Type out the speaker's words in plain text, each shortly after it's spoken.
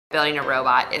Building a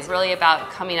robot is really about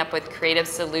coming up with creative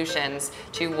solutions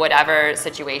to whatever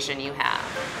situation you have.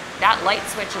 That light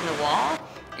switch in the wall,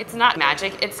 it's not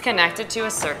magic, it's connected to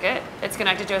a circuit. It's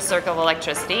connected to a circuit of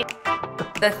electricity.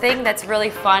 The thing that's really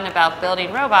fun about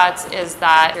building robots is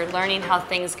that you're learning how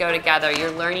things go together.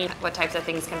 You're learning what types of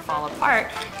things can fall apart,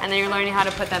 and then you're learning how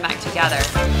to put them back together.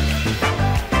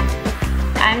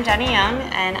 I'm Jenny Young,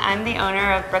 and I'm the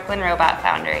owner of Brooklyn Robot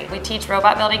Foundry. We teach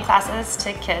robot building classes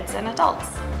to kids and adults.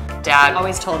 Dad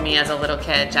always told me as a little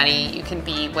kid, Jenny, you can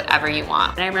be whatever you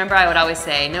want. And I remember I would always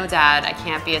say, no, Dad, I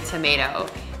can't be a tomato.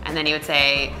 And then he would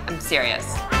say, I'm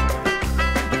serious.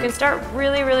 You can start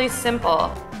really, really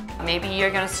simple. Maybe you're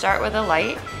gonna start with a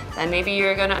light, then maybe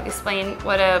you're gonna explain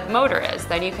what a motor is,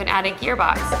 then you can add a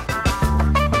gearbox.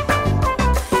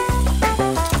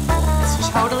 It's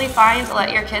totally fine to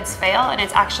let your kids fail, and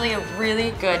it's actually a really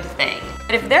good thing.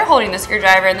 But if they're holding the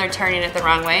screwdriver and they're turning it the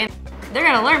wrong way, they're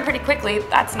gonna learn pretty quickly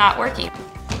that's not working.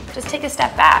 Just take a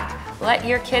step back, let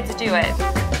your kids do it.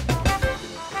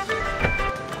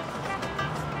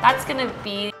 That's gonna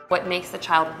be what makes the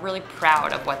child really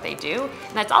proud of what they do,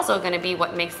 and that's also gonna be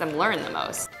what makes them learn the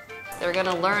most. They're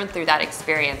gonna learn through that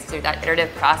experience, through that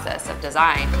iterative process of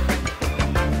design.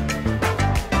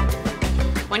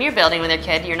 When you're building with your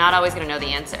kid, you're not always gonna know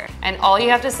the answer. And all you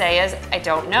have to say is, I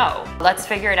don't know. Let's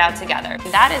figure it out together.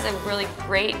 That is a really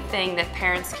great thing that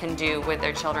parents can do with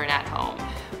their children at home,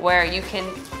 where you can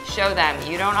show them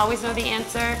you don't always know the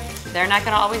answer, they're not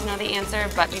gonna always know the answer,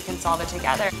 but you can solve it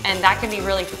together. And that can be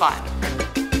really fun.